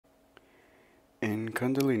In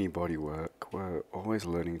Kundalini Bodywork, we're always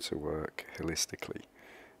learning to work holistically.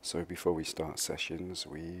 So before we start sessions,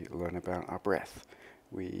 we learn about our breath.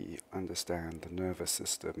 We understand the nervous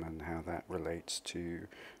system and how that relates to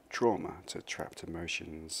trauma, to trapped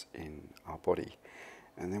emotions in our body.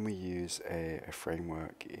 And then we use a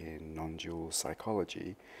framework in non-dual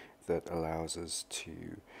psychology that allows us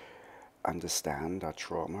to understand our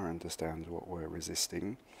trauma, understand what we're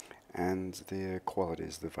resisting, and the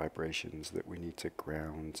qualities, the vibrations that we need to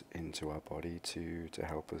ground into our body to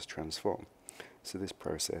help us transform. So this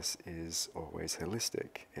process is always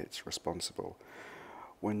holistic, it's responsible.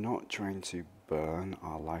 We're not trying to burn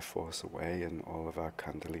our life force away and all of our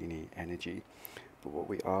Kundalini energy, but what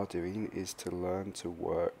we are doing is to learn to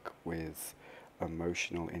work with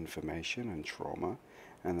emotional information and trauma,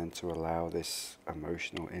 and then to allow this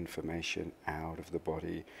emotional information out of the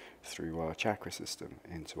body through our chakra system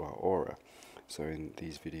into our aura. So in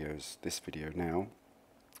these videos, this video now,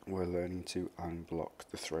 we're learning to unblock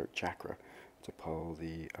the throat chakra, to pull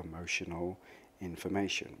the emotional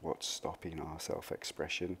information, what's stopping our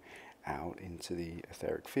self-expression, out into the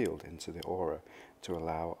etheric field, into the aura, to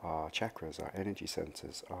allow our chakras, our energy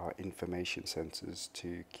centers, our information centers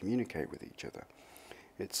to communicate with each other.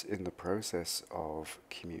 It's in the process of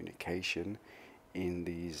communication in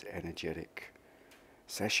these energetic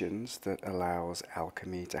sessions that allows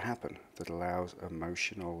alchemy to happen, that allows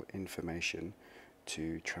emotional information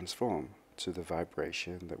to transform to the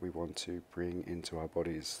vibration that we want to bring into our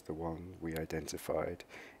bodies, the one we identified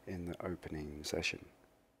in the opening session.